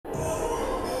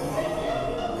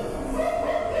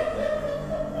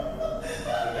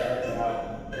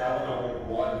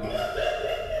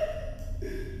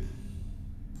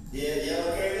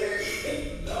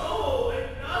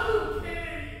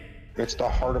It's the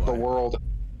heart of the world.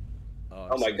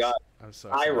 Oh my god. I'm so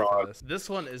excited for this. This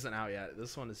one isn't out yet.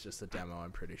 This one is just a demo,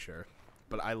 I'm pretty sure.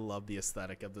 But I love the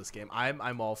aesthetic of this game.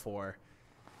 I'm all for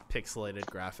pixelated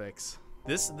graphics.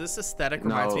 This aesthetic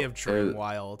reminds me of Dream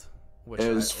Wild.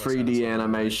 It was 3D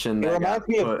animation that got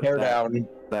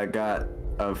that got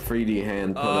a 3D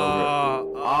hand put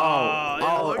over it.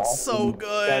 It looks so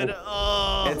good.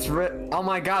 Oh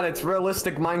my god, it's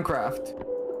realistic Minecraft.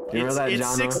 You remember that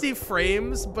genre? It's 60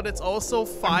 frames, but it's also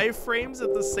 5 frames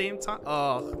at the same time.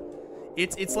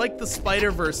 It's like the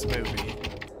Spider-Verse movie.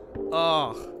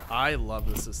 I love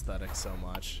this aesthetic so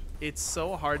much. It's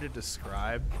so hard to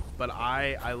describe, but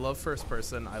I love first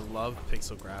person. I love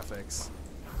pixel graphics.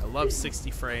 I love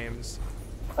 60 frames.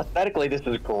 Aesthetically, this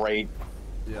is great.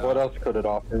 Yeah. What else could it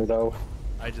offer, though?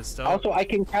 I just don't. Also, I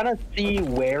can kind of see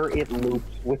where it loops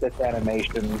with its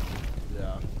animation.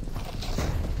 Yeah.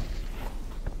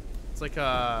 It's like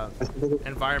a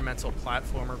environmental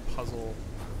platformer puzzle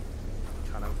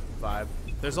kind of vibe.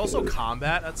 There's also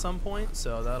combat at some point,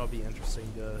 so that'll be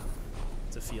interesting to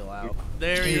feel out.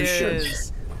 There he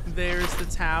is. There's the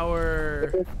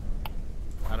tower.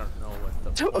 I don't know what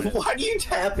the point Why do you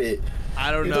tap it?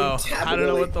 I don't know. I don't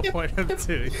know what the point of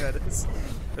doing that is.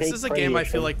 This is a game I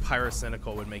feel like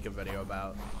Pyrocynical would make a video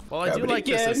about. While I do like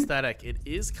this aesthetic, it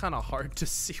is kind of hard to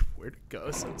see where to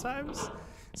go sometimes.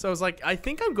 So I was like, I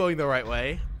think I'm going the right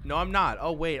way. No, I'm not.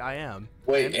 Oh, wait, I am.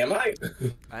 Wait, am I?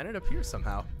 I ended up here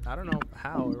somehow. I don't know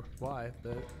how or why,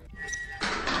 but...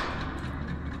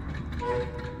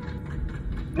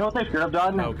 You know what they should have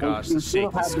done? Oh gosh, the shake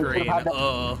the screen.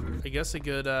 I guess a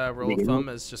good rule of thumb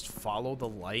is just follow the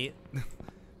light.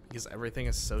 Because everything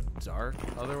is so dark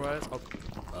otherwise.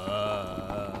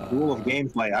 Rule of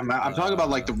gameplay. I'm talking about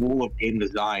like the rule of game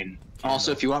design.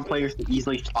 Also, if you want players to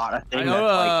easily spot a thing that's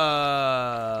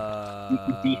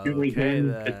like decently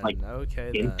hidden, just like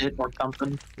hint it or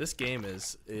something. This game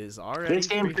is already. This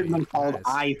game should have been called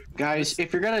guys.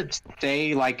 If you're gonna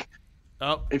say like,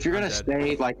 if you're gonna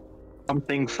say like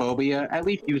something phobia, at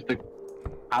least use the.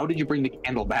 How did you bring the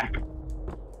candle back?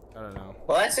 I don't know.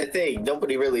 Well, that's the thing.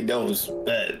 Nobody really knows.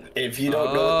 If you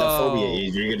don't know what the phobia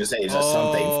is, you're gonna say it's a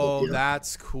something phobia. Oh,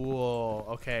 that's cool.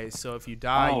 Okay, so if you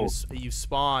die, you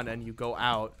spawn and you go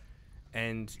out,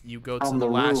 and you go to the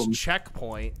last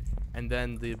checkpoint, and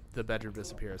then the bedroom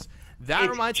disappears. That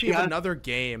reminds me of another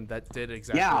game that did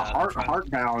exactly that. Yeah,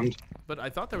 Heartbound. But I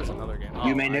thought there was another game.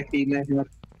 You may not.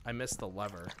 I missed the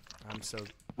lever. I'm so.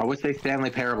 I would say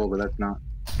Stanley Parable, but that's not.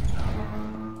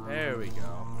 There we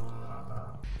go.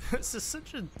 This is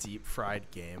such a deep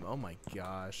fried game. Oh my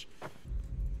gosh.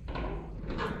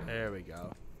 There we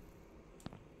go.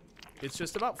 It's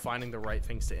just about finding the right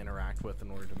things to interact with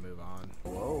in order to move on.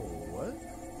 Whoa, what?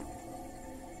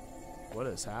 What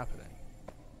is happening?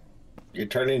 You're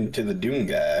turning into the Doom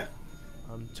guy.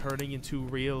 I'm turning into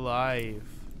real life.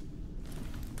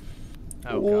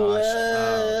 Oh gosh.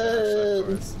 Oh gosh, of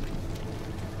course.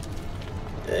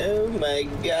 Oh my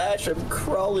gosh, I'm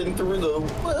crawling through the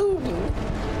womb.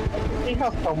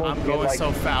 I'm going like,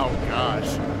 so foul,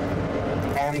 gosh.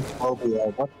 And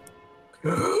phobia. What?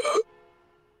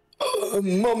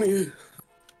 Mommy.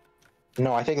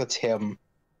 No, I think that's him.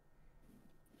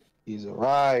 He's a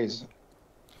rise.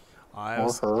 I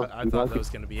thought that was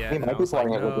gonna be it. And I was like,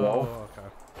 no. Okay.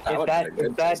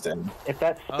 If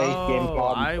that space game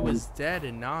I was dead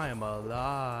and now I'm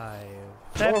alive.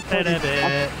 I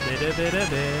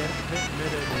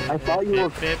thought you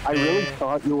were. I really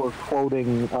thought you were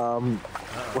quoting.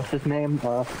 What's his name?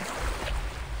 I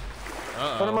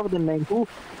don't remember the name.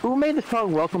 Who made the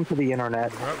song "Welcome to the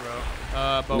Internet"?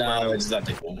 No, it's not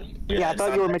the one. Yeah, I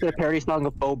thought you were making a parody song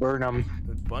of Bo Burnham.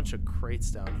 A bunch of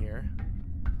crates down here.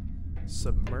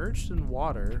 Submerged in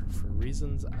water for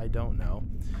reasons I don't know.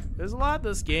 There's a lot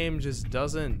this game just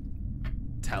doesn't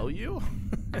tell you.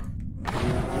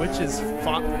 Which is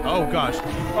fun. Oh gosh.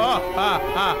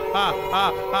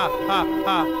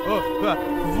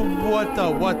 What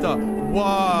the?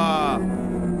 Whoa.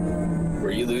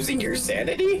 Were you losing your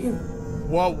sanity?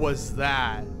 What was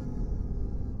that?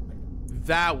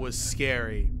 That was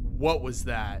scary. What was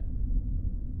that?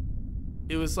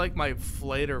 It was like my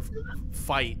flight or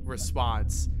fight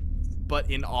response, but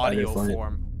in audio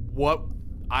form. What?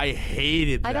 I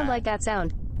hated that. I don't like that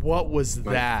sound. What was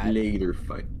that? Later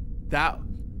fight. That.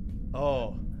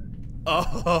 Oh,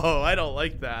 I don't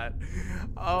like that.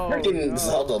 Oh. Freaking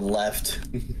Zelda left.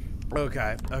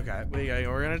 Okay.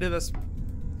 We're gonna do this.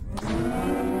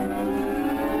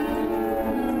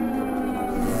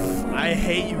 I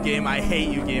hate you, game. I hate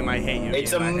you, game. I hate you.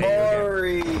 It's a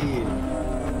Mori.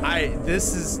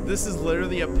 This is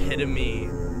literally the epitome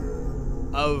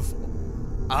of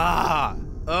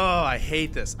Oh, I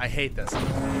hate this. I hate this.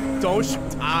 Don't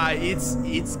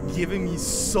it's giving me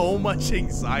so much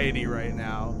anxiety right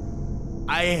now.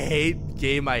 I hate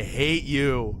game. I hate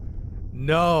you.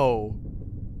 No.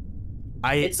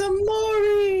 It's a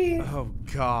Mori. Oh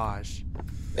gosh.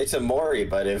 It's a Mori,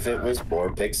 but if it was more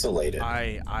pixelated.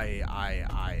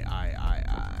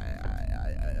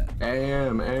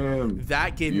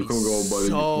 That gave me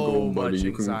so much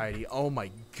anxiety. Oh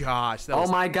my gosh. Oh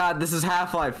my god, this is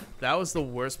Half-Life. That was the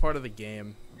worst part of the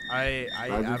game. I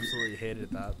absolutely hated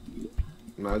that.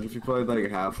 Imagine if you played like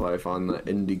Half-Life on the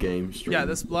indie game stream. Yeah,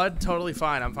 this blood, totally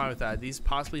fine. I'm fine with that. These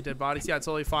possibly dead bodies, yeah,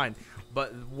 totally fine.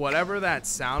 But whatever that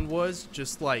sound was,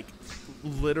 just like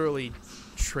literally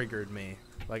triggered me.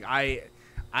 Like I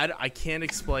can't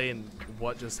explain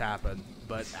what just happened,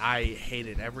 but I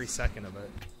hated every second of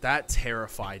it. That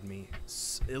terrified me,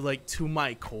 like to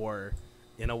my core,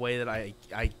 in a way that I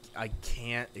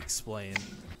can't explain.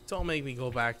 Don't make me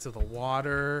go back to the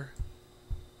water.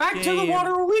 Back to the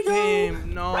water we go.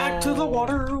 Game, no. Back to the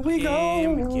water we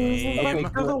go. Game.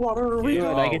 Back to the water we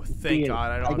go. Oh, thank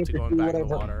God I don't have to go back in the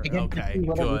water. Okay,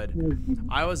 good.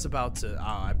 I was about to.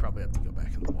 Oh, I probably have to go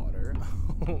back in the water.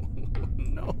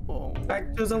 No.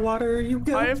 Back to the water you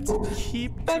go. I have to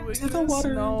keep back doing to the this.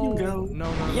 water No. you go.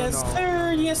 No. Yes,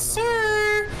 sir. Yes,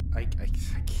 sir. I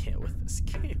can't with this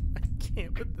game. I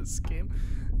can't with this game.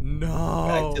 No.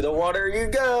 Back to the water you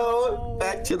go.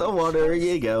 Back to the water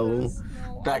you go.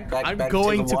 Back I'm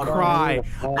going to cry.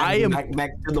 I am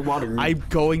back to the water. I'm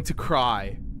going to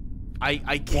cry. I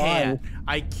can't.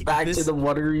 I can't. Back to the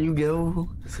water you go.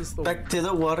 This is the Back to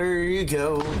the water you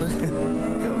go.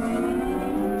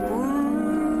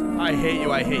 I hate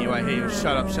you. I hate you. I hate you.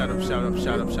 Shut up. Shut up. Shut up.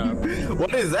 Shut up. Shut up.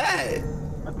 What is that?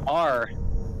 R.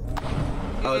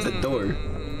 Oh, it's a door.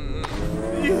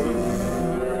 This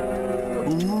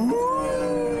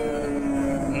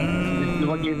is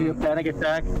what gives you a panic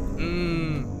attack.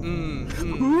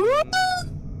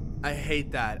 I hate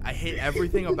that. I hate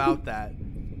everything about that.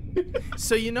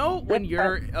 So you know when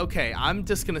you're okay, I'm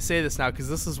just gonna say this now because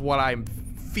this is what I'm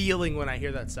feeling when I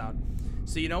hear that sound.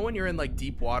 So you know when you're in like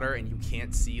deep water and you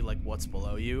can't see like what's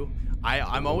below you,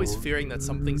 I'm always fearing that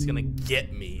something's gonna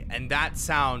get me, and that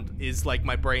sound is like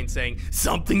my brain saying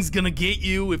something's gonna get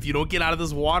you if you don't get out of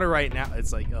this water right now.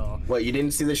 It's like, oh. What, you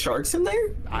didn't see the sharks in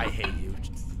there? I hate you.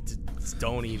 Just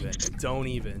don't even.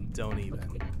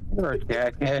 You're a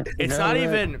jackass. It's not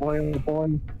even.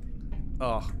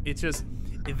 Oh, it's just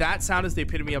that sound is the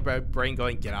epitome of my brain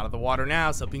going, get out of the water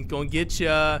now. Something's gonna get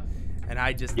you. And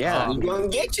I just I'm gonna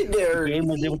get you there. The game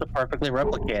was able to perfectly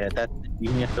replicate it. That's the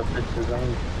genius of this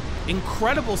design.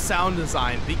 Incredible sound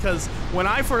design, because when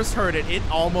I first heard it, it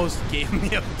almost gave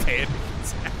me a panic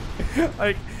attack.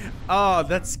 Like, oh,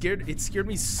 it scared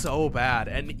me so bad.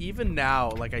 And even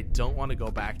now, like, I don't want to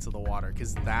go back to the water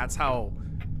because that's how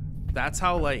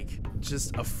like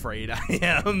just afraid I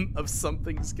am of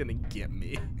something's gonna get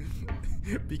me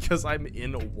because I'm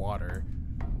in water.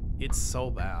 It's so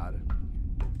bad.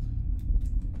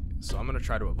 So I'm gonna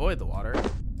try to avoid the water,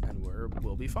 and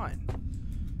we'll be fine.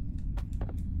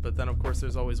 But then, of course,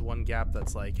 there's always one gap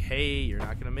that's like, hey, you're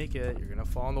not gonna make it. You're gonna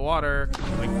fall in the water.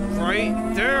 Like, right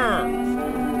there.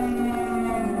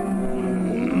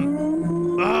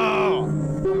 Oh!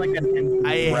 Like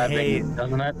I hate,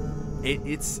 doesn't it?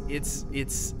 It's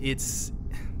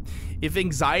if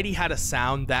anxiety had a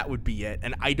sound, that would be it.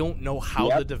 And I don't know how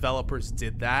the developers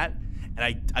did that.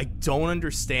 And I don't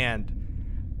understand.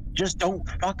 Just don't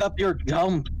fuck up your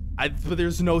jump. But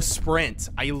there's no sprint.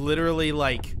 I literally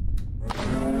like.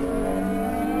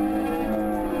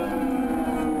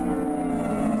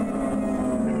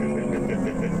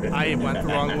 I went the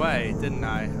wrong way, didn't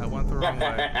I? I went the wrong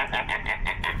way.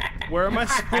 Where am I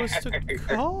supposed to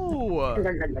go?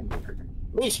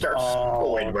 Mr.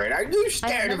 Spoilbird, are you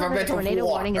scared of a bit of tornado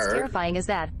water? warning as terrifying as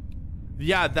that.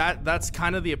 Yeah, that's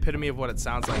kind of the epitome of what it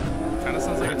sounds like. It kind of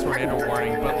sounds like a tornado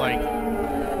warning, but like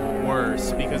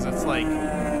worse, because it's like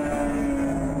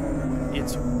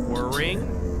it's whirring.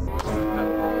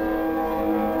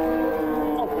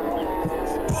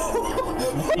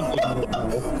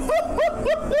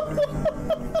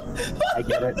 I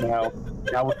get it now.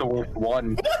 That was the worst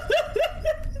one.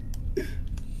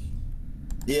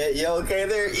 Yeah, you okay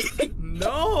there?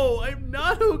 No, I'm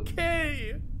not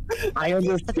okay. I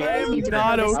understand. I'm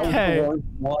not okay.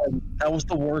 That was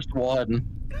the worst one.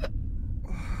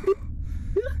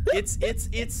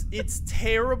 It's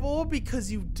terrible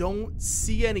because you don't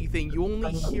see anything. You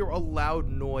only hear a loud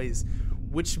noise,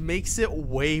 which makes it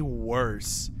way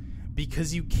worse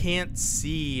because you can't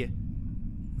see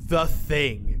the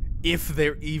thing, if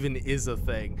there even is a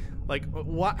thing. Like,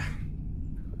 what?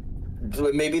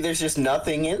 Maybe there's just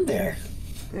nothing in there.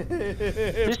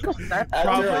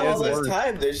 After all this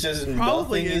time, there's just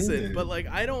probably nothing isn't. in there. But like,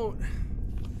 I don't.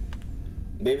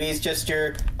 Maybe it's just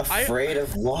you're afraid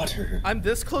of water. I'm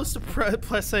this close to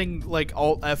pressing like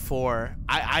Alt F4.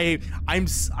 I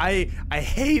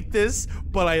hate this,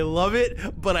 but I love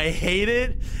it, but I hate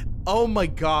it. Oh my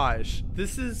gosh,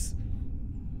 this is.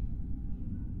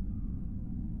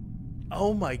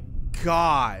 Oh my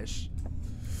gosh.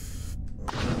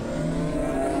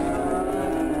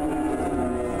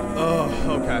 Oh,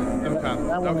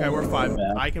 okay, we're fine.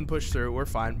 I can push through. We're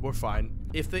fine.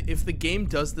 If the game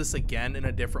does this again in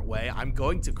a different way, I'm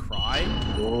going to cry.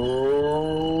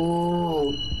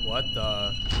 Oh. What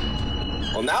the?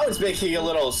 Well, now it's making a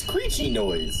little screechy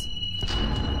noise.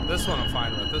 This one I'm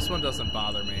fine with. This one doesn't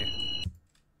bother me.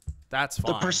 That's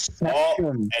fine. The perception. Oh,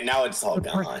 and now it's all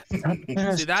gone.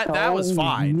 See, that was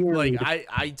fine. Weird. Like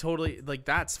I totally like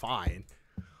that's fine.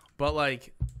 But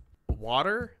like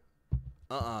water?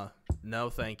 No,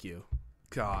 thank you.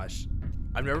 Gosh.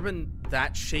 I've never been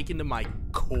that shaken to my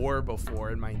core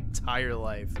before in my entire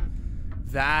life.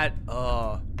 That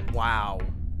wow.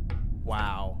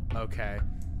 Okay.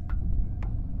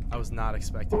 I was not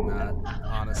expecting that,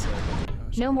 honestly.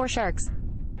 Gosh. No more sharks.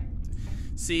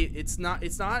 See, it's not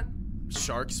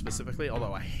sharks specifically,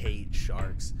 although I hate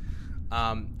sharks.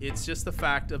 It's just the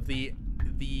fact of the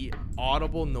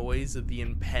audible noise of the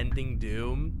impending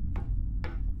doom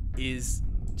is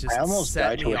just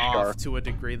set me off to a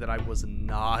degree that I was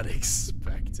not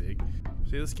expecting.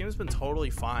 See, this game has been totally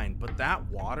fine, but that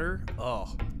water,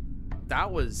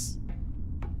 that was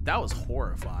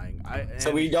horrifying.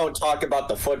 So we don't talk about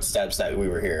the footsteps that we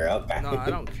were here. Okay. No, I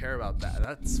don't care about that.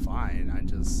 That's fine. I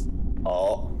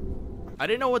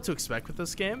didn't know what to expect with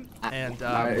this game, and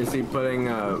is he putting?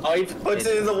 He puts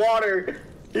it in the water.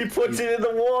 He puts it in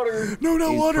the water. No,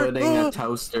 not water. He's putting a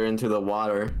toaster into the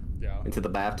water. Yeah. Into the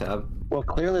bathtub. Well,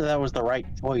 clearly that was the right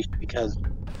choice because.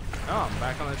 Oh, I'm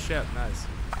back on the ship. Nice.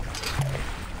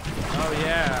 Oh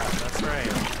yeah, that's right.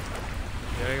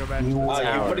 Gotta go back to the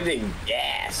tower. You put it in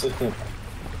gas.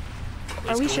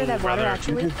 Are we sure that water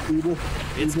actually?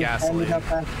 It's gasoline.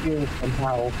 Here's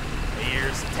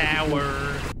Here's the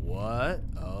tower. What?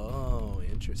 Oh,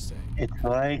 interesting. It's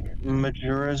like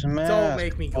Majora's Mask. Don't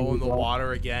make me go in the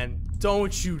water again.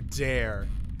 Don't you dare.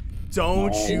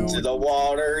 Don't you. Into the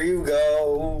water you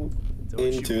go.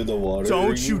 Into the water.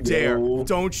 Don't you dare.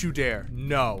 Don't you dare.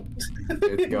 No.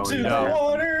 It's going into the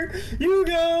water you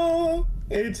go.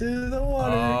 Into the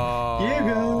water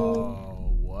you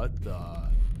go. What the?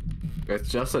 It's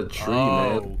just a tree,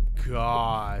 man. Oh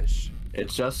gosh.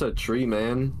 It's just a tree,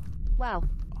 man. Wow.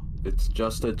 It's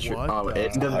just a tree. Oh,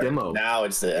 end of demo. Now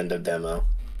it's the end of demo.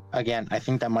 Again, I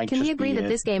think that might. Can we agree that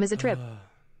this game is a trip?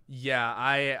 Yeah,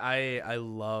 I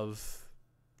love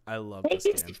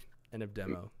this game. End of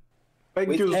demo.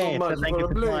 Thank you so much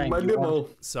for playing my demo.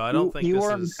 So I don't think you this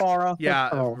weren't is. Far off.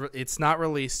 Yeah, it's not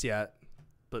released yet,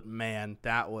 but man,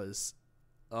 that was.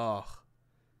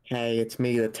 Hey, it's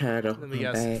me, the turtle. Let me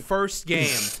guess. First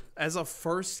game as a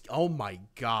first. Oh my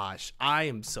gosh, I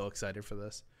am so excited for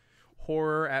this.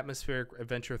 Horror, atmospheric,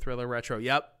 adventure, thriller, retro.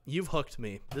 Yep, you've hooked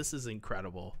me. This is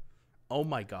incredible. Oh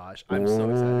my gosh, I'm so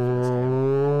excited for this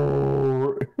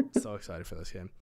game. So excited for this game.